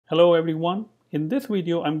Hello everyone. In this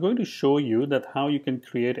video, I'm going to show you that how you can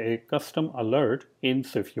create a custom alert in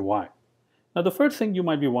SwiftUI. Now, the first thing you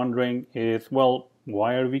might be wondering is, well,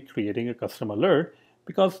 why are we creating a custom alert?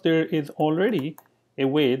 Because there is already a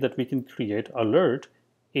way that we can create alert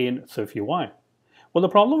in SwiftUI. Well, the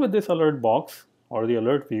problem with this alert box or the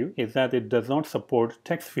alert view is that it does not support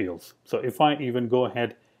text fields. So if I even go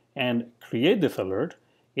ahead and create this alert,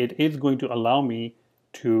 it is going to allow me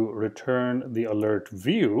to return the alert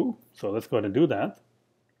view. So let's go ahead and do that.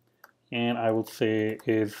 And I will say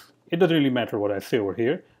it doesn't really matter what I say over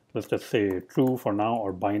here. Let's just say true for now,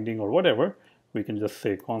 or binding, or whatever. We can just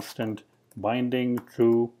say constant binding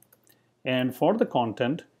true. And for the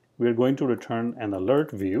content, we're going to return an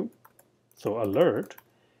alert view. So alert.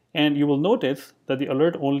 And you will notice that the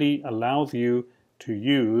alert only allows you to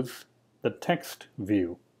use the text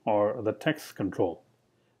view or the text control.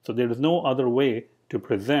 So there is no other way to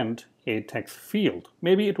present a text field.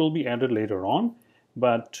 Maybe it will be added later on,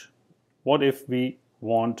 but what if we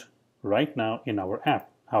want right now in our app?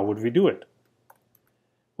 How would we do it?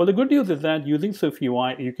 Well, the good news is that using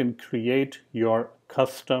SwiftUI, you can create your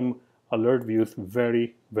custom alert views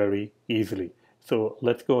very, very easily. So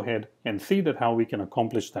let's go ahead and see that how we can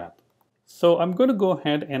accomplish that. So I'm going to go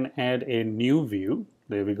ahead and add a new view.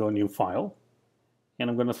 There we go, new file. And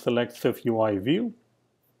I'm going to select SwiftUI view.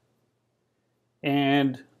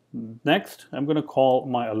 And next, I'm going to call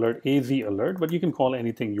my alert AZ alert, but you can call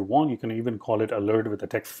anything you want. You can even call it alert with a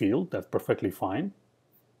text field. That's perfectly fine.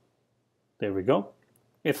 There we go.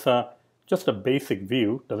 It's just a basic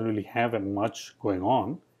view, doesn't really have much going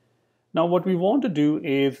on. Now what we want to do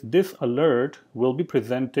is this alert will be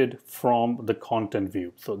presented from the content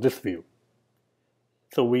view, so this view.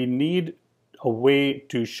 So we need a way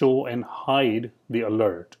to show and hide the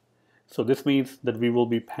alert. So this means that we will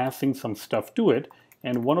be passing some stuff to it,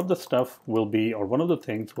 and one of the stuff will be, or one of the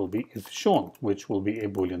things will be is shown, which will be a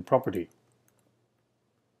Boolean property.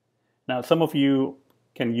 Now some of you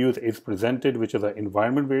can use is presented, which is an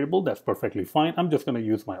environment variable. That's perfectly fine. I'm just going to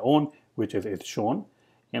use my own, which is shown.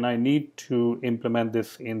 And I need to implement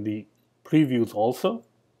this in the previews also.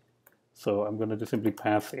 So I'm going to just simply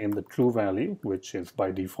pass in the true value, which is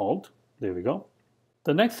by default. There we go.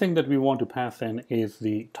 The next thing that we want to pass in is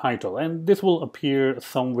the title, and this will appear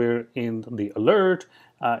somewhere in the alert.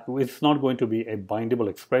 It's not going to be a bindable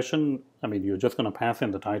expression. I mean, you're just going to pass in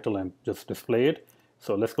the title and just display it.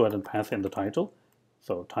 So let's go ahead and pass in the title.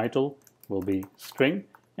 So title will be string,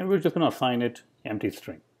 and we're just going to assign it empty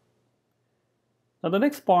string. Now the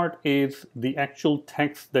next part is the actual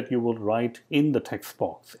text that you will write in the text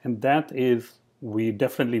box, and that is, we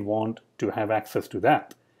definitely want to have access to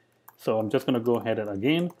that. So I'm just going to go ahead and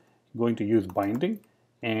again going to use binding,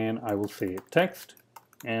 and I will say text,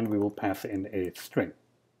 and we will pass in a string.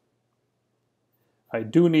 I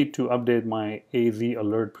do need to update my AZ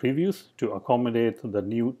alert previews to accommodate the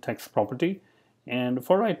new text property, and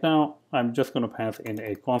for right now I'm just going to pass in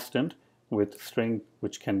a constant with string,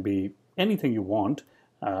 which can be anything you want,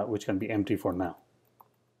 which can be empty for now.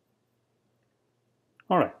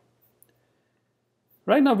 All right.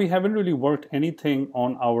 Right now, we haven't really worked anything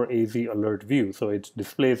on our AZ alert view, so it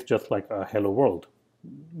displays just like a hello world.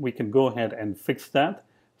 We can go ahead and fix that.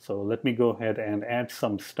 So let me go ahead and add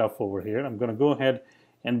some stuff over here. I'm going to go ahead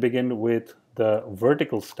and begin with the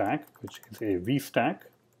vertical stack, which is a VStack.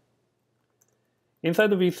 Inside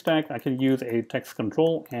the VStack, I can use a text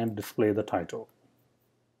control and display the title.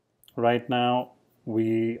 Right now,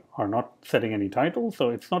 we are not setting any title, so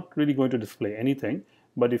it's not really going to display anything.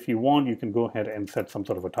 But if you want, you can go ahead and set some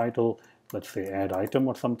sort of a title. Let's say add item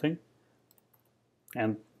or something.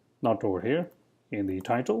 And not over here in the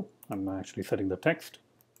title. I'm actually setting the text.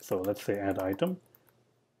 So let's say add item.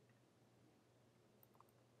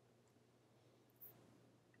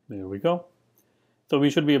 There we go. So we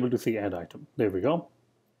should be able to see add item. There we go.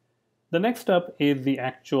 The next up is the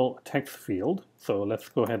actual text field. So let's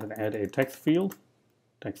go ahead and add a text field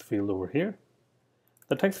over here.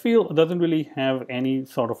 The text field doesn't really have any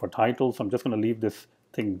sort of a title, so I'm just going to leave this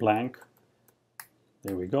thing blank.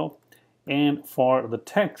 There we go. And for the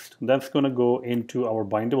text, that's going to go into our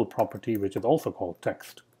bindable property, which is also called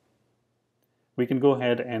text. We can go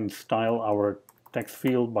ahead and style our text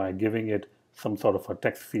field by giving it some sort of a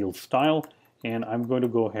text field style. And I'm going to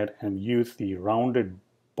go ahead and use the rounded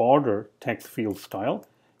border text field style,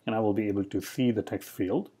 and I will be able to see the text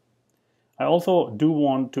field. I also do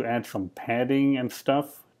want to add some padding and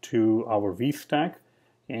stuff to our VStack,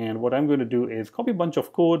 and what I'm going to do is copy a bunch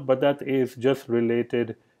of code, but that is just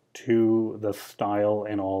related to the style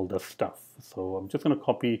and all the stuff. So I'm just going to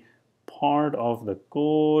copy part of the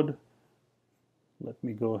code. Let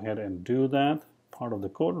me go ahead and do that. part of the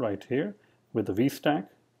code right here with the VStack.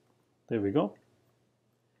 There we go.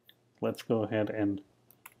 Let's go ahead and a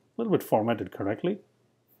little bit format it correctly.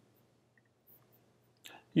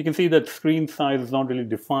 You can see that screen size is not really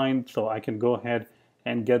defined, so I can go ahead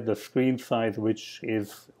and get the screen size, which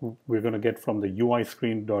is we're going to get from the UI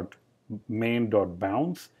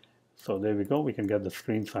screen.main.bounds. So there we go. We can get the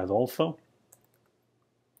screen size also.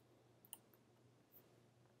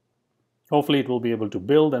 Hopefully it will be able to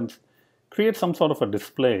build and create some sort of a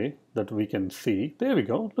display that we can see. There we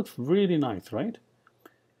go. It looks really nice, right?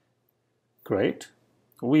 Great.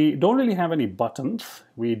 We don't really have any buttons.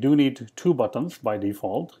 We do need two buttons by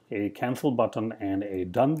default, a cancel button and a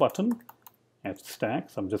done button.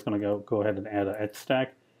 StackStack. So I'm just going to go ahead and add a StackStack,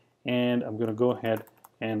 and I'm going to go ahead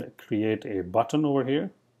and create a button over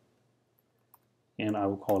here, and I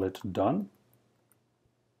will call it done.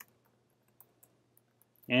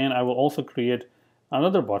 And I will also create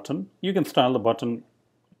another button. You can style the button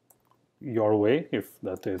your way if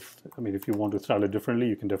that is, if you want to style it differently,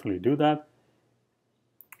 you can definitely do that.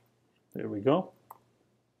 There we go.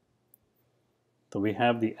 So we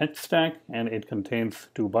have the StackStack, and it contains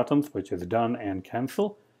two buttons, which is done and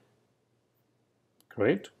cancel.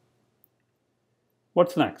 Great.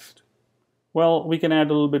 What's next? Well, we can add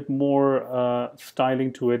a little bit more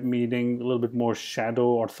styling to it, meaning a little bit more shadow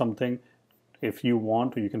or something. If you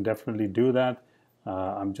want, you can definitely do that.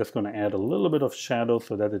 I'm just going to add a little bit of shadow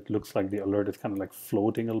so that it looks like the alert is kind of like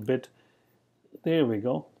floating a little bit. There we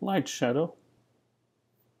go, light shadow.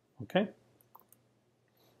 Okay.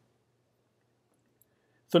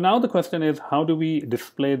 So now the question is, how do we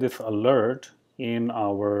display this alert in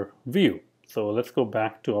our view? So let's go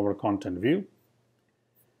back to our content view.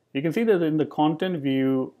 You can see that in the content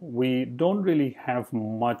view, we don't really have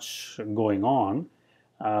much going on.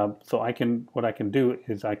 So what I can do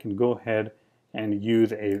is I can go ahead and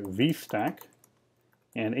use a VStack,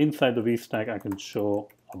 and inside the VStack I can show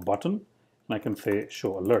a button, and I can say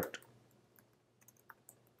show alert.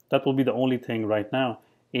 That will be the only thing right now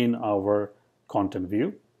in our content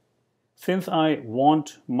view. Since I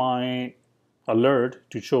want my alert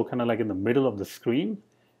to show kind of like in the middle of the screen,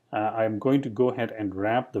 I'm going to go ahead and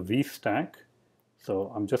wrap the VStack.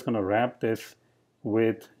 So I'm just going to wrap this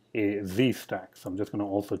with a ZStack. So I'm just going to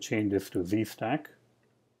also change this to ZStack.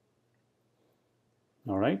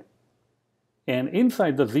 All right. And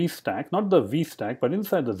inside the ZStack, not the VStack, but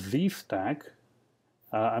inside the ZStack,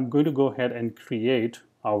 I'm going to go ahead and create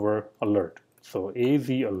our alert. So AZ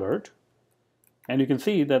alert. And you can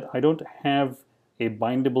see that I don't have a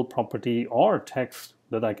bindable property or text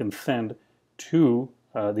that I can send to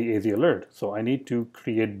the AZ alert. So I need to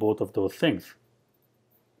create both of those things.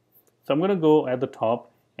 So I'm going to go at the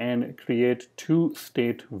top and create two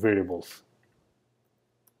state variables.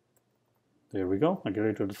 There we go. I get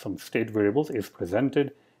rid of some state variables, is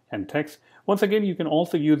presented and text. Once again, you can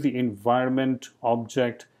also use the environment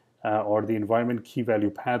object or the environment key value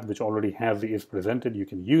path, which already has the is presented. You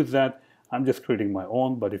can use that. I'm just creating my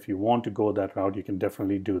own, but if you want to go that route, you can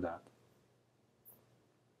definitely do that.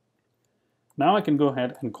 Now I can go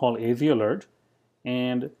ahead and call AZ alert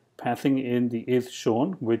and passing in the is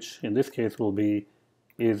shown, which in this case will be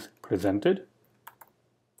is presented,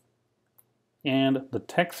 and the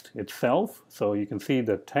text itself. So you can see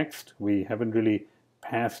the text, we haven't really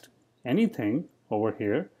passed anything over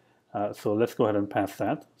here. So let's go ahead and pass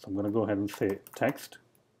that. So I'm going to go ahead and say text.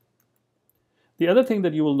 The other thing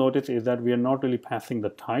that you will notice is that we are not really passing the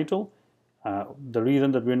title. The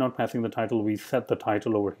reason that we're not passing the title, we set the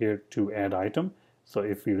title over here to add item. So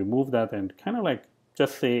if we remove that and kind of like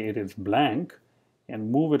just say it is blank and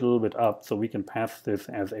move it a little bit up, so we can pass this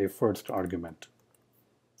as a first argument.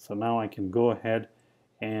 So now I can go ahead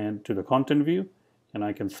and to the content view, and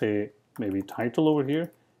I can say maybe title over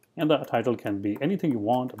here, and the title can be anything you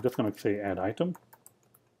want. I'm just going to say add item.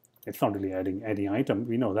 It's not really adding any item,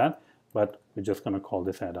 we know that, but we're just going to call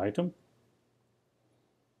this add item.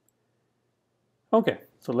 Okay,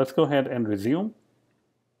 so let's go ahead and resume.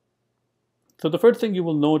 So the first thing you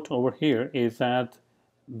will note over here is that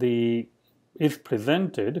the is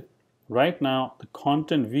presented right now, the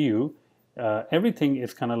content view, everything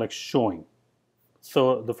is kind of like showing.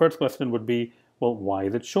 So the first question would be, well, why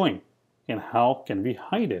is it showing? And how can we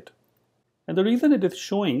hide it? And the reason it is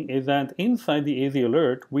showing is that inside the AZ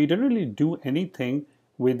alert, we didn't really do anything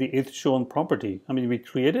with the is shown property. I mean, we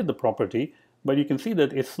created the property, but you can see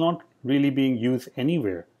that it's not really being used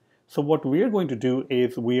anywhere. So what we are going to do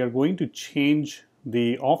is we are going to change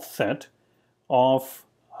the offset of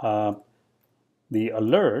the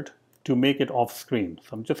alert to make it off screen. So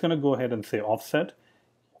I'm just going to go ahead and say offset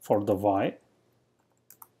for the Y.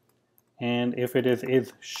 And if it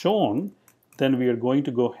is shown, then we are going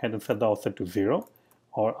to go ahead and set the offset to 0,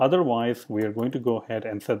 or otherwise we are going to go ahead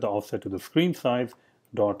and set the offset to the screen size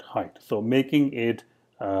dot height. So making it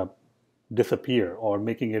disappear, or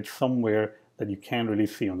making it somewhere that you can't really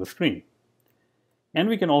see on the screen. And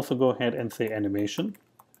we can also go ahead and say animation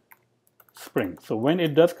spring. So when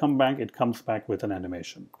it does come back, it comes back with an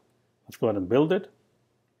animation. Let's go ahead and build it.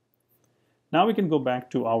 Now we can go back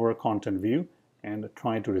to our content view and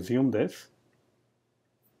try to resume this.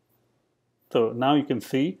 So now you can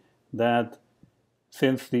see that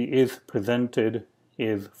since the is presented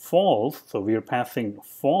is false, so we are passing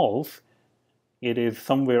false, it is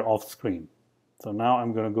somewhere off screen. So now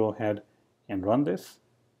I'm going to go ahead and run this.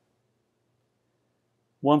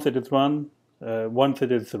 Once it is running,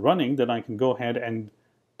 then I can go ahead and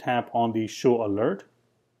tap on the show alert,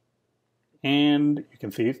 and you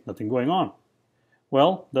can see it's nothing going on.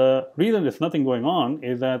 Well, the reason there's nothing going on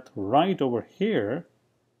is that right over here,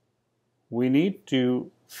 we need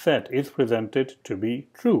to set is presented to be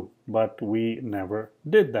true, but we never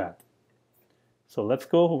did that. So let's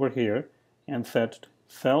go over here and set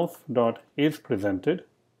self.isPresented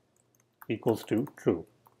equals to true.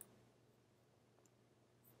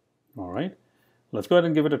 All right, let's go ahead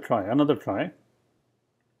and give it a try, another try.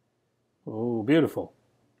 Oh, beautiful.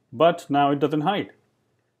 But now it doesn't hide.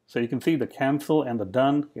 So you can see the cancel and the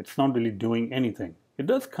done, it's not really doing anything. It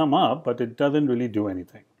does come up, but it doesn't really do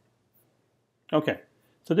anything. Okay,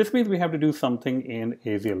 so this means we have to do something in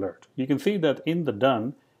AZ Alert. You can see that in the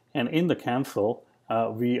done and in the cancel,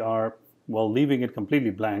 we are, well, leaving it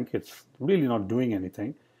completely blank. It's really not doing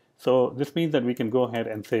anything. So this means that we can go ahead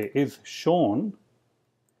and say is shown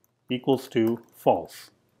equals to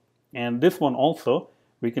false. And this one also,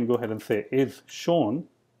 we can go ahead and say is shown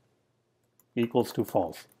equals to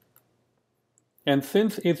false. And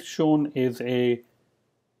since is shown is a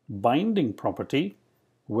binding property,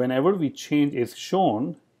 whenever we change is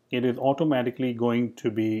shown, it is automatically going to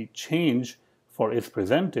be changed for is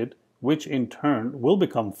presented, which in turn will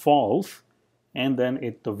become false, and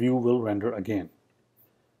then the view will render again.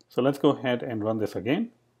 So let's go ahead and run this again.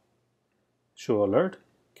 Show alert,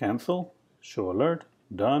 cancel, show alert,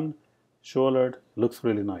 done, show alert. Looks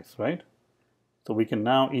really nice, right? So we can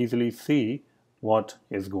now easily see what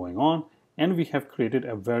is going on, and we have created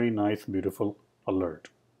a very nice, beautiful alert.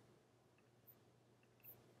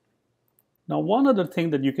 Now, one other thing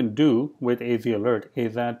that you can do with AZ Alert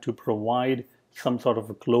is that to provide some sort of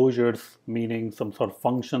closures, meaning some sort of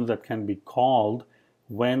functions that can be called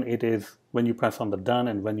when you press on the done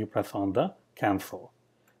and when you press on the cancel.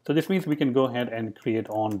 So this means we can go ahead and create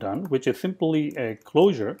onDone, which is simply a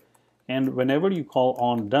closure, and whenever you call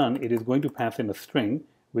onDone, it is going to pass in a string,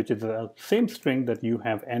 which is the same string that you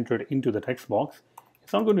have entered into the text box.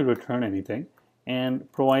 It's not going to return anything,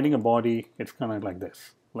 and providing a body, it's kind of like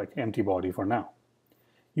this, like empty body for now.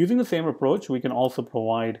 Using the same approach, we can also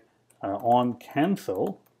provide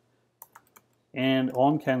onCancel, and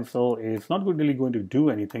onCancel is not really going to do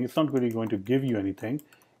anything. It's not really going to give you anything,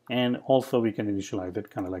 and also we can initialize it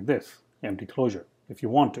kind of like this, empty closure, if you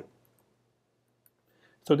want to.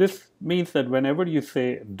 So this means that whenever you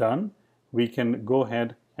say done, we can go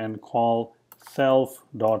ahead and call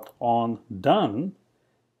self.onDone,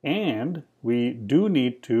 and we do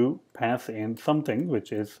need to pass in something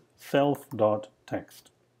which is self.text.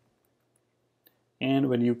 And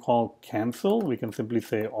when you call cancel, we can simply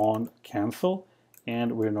say onCancel,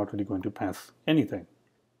 and we're not really going to pass anything.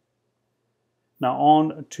 Now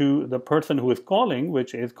on to the person who is calling,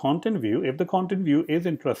 which is content view. If the content view is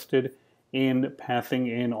interested in passing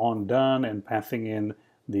in onDone and passing in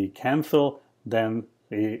the cancel, then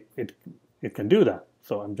it can do that.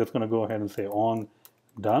 So I'm just going to go ahead and say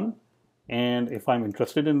onDone, and if I'm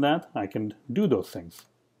interested in that, I can do those things.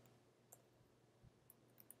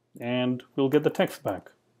 And we'll get the text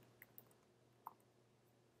back.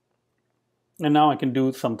 And now I can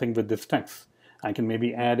do something with this text. I can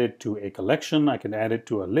maybe add it to a collection, I can add it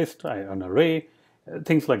to a list, an array,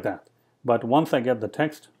 things like that. But once I get the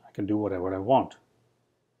text, I can do whatever I want.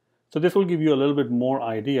 So this will give you a little bit more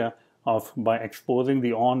idea of, by exposing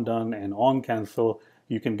the onDone and onCancel,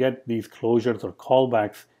 you can get these closures or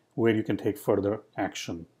callbacks where you can take further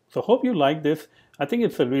action. So hope you like this. I think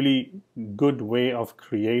it's a really good way of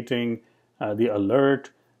creating the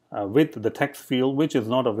alert with the text field, which is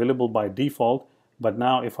not available by default. But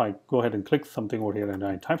now if I go ahead and click something over here and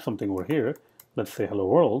I type something over here, let's say hello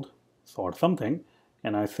world or something,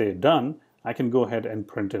 and I say done, I can go ahead and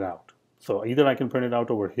print it out. So either I can print it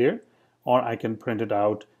out over here, or I can print it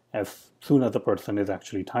out as soon as the person is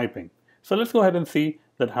actually typing. So let's go ahead and see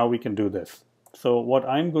that how we can do this. So what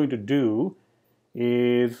I'm going to do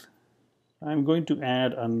is I'm going to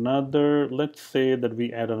add another, let's say that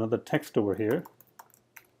we add another text over here.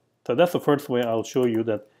 So that's the first way I'll show you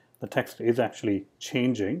that the text is actually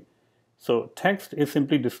changing. So text is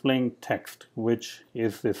simply displaying text, which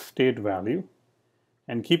is this state value.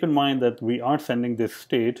 And keep in mind that we are sending this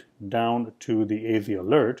state down to the AZ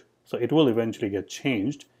alert, so it will eventually get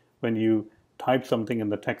changed when you type something in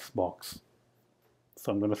the text box.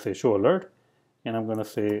 So I'm going to say show alert, and I'm going to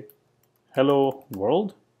say hello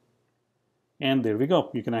world. And there we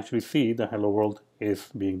go. You can actually see the hello world is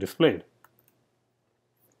being displayed.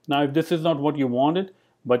 Now, if this is not what you wanted,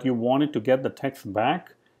 but you wanted to get the text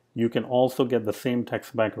back, you can also get the same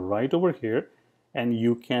text back right over here, and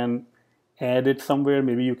you can add it somewhere.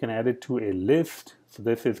 Maybe you can add it to a list. So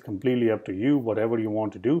this is completely up to you. Whatever you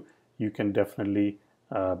want to do, you can definitely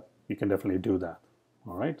do that.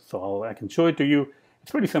 All right. So I can show it to you.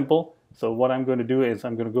 It's pretty simple. So what I'm going to do is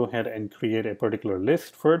I'm going to go ahead and create a particular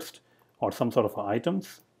list first, or some sort of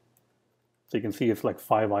items. So you can see it's like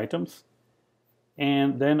 5 items.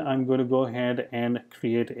 And then I'm going to go ahead and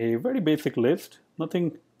create a very basic list,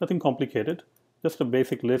 nothing complicated, just a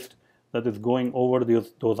basic list that is going over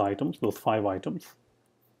those items, those 5 items.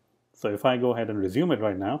 So if I go ahead and resume it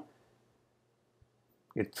right now,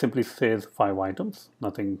 it simply says 5 items,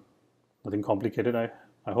 nothing complicated, I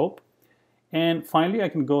hope. And finally, I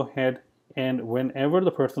can go ahead and whenever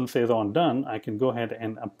the person says on done, I can go ahead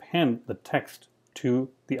and append the text to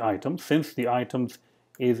the item. Since the items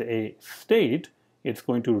is a state, it's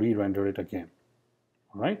going to re-render it again.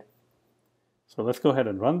 All right. So let's go ahead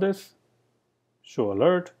and run this. Show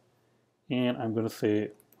alert. And I'm going to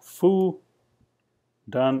say foo,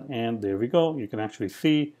 done, and there we go. You can actually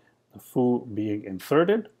see the foo being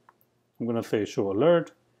inserted. I'm going to say show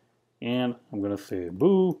alert, and I'm going to say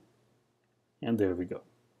boo, and there we go.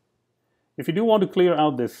 If you do want to clear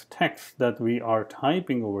out this text that we are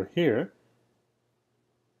typing over here,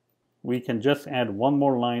 we can just add one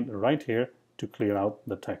more line right here to clear out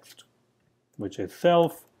the text, which is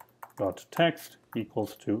self.text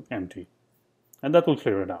equals to empty, and that will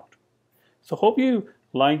clear it out. So hope you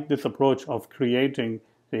like this approach of creating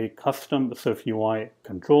a custom SwiftUI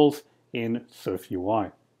controls in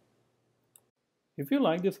SwiftUI. If you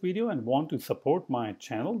like this video and want to support my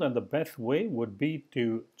channel, then the best way would be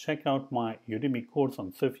to check out my Udemy course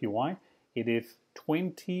on SwiftUI. It is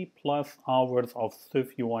 20+ hours of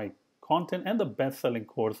SwiftUI content and the best-selling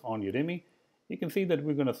course on Udemy. You can see that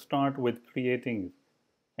we're going to start with creating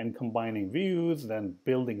and combining views, then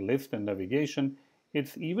building lists and navigation.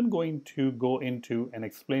 It's even going to go into and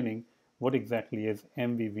explaining what exactly is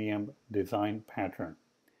MVVM design pattern.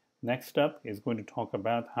 Next up is going to talk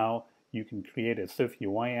about how you can create a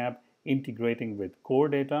SwiftUI app integrating with core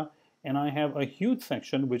data. And I have a huge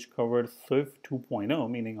section which covers Swift 2.0,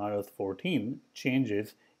 meaning iOS 14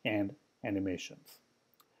 changes and animations.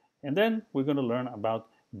 And then we're going to learn about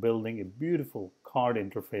building a beautiful card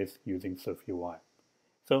interface using SwiftUI.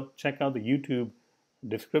 So check out the YouTube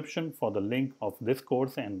description for the link of this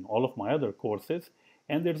course and all of my other courses.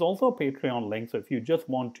 And there's also a Patreon link. So if you just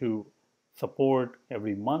want to support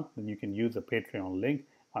every month, then you can use the Patreon link.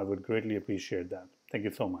 I would greatly appreciate that. Thank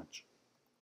you so much.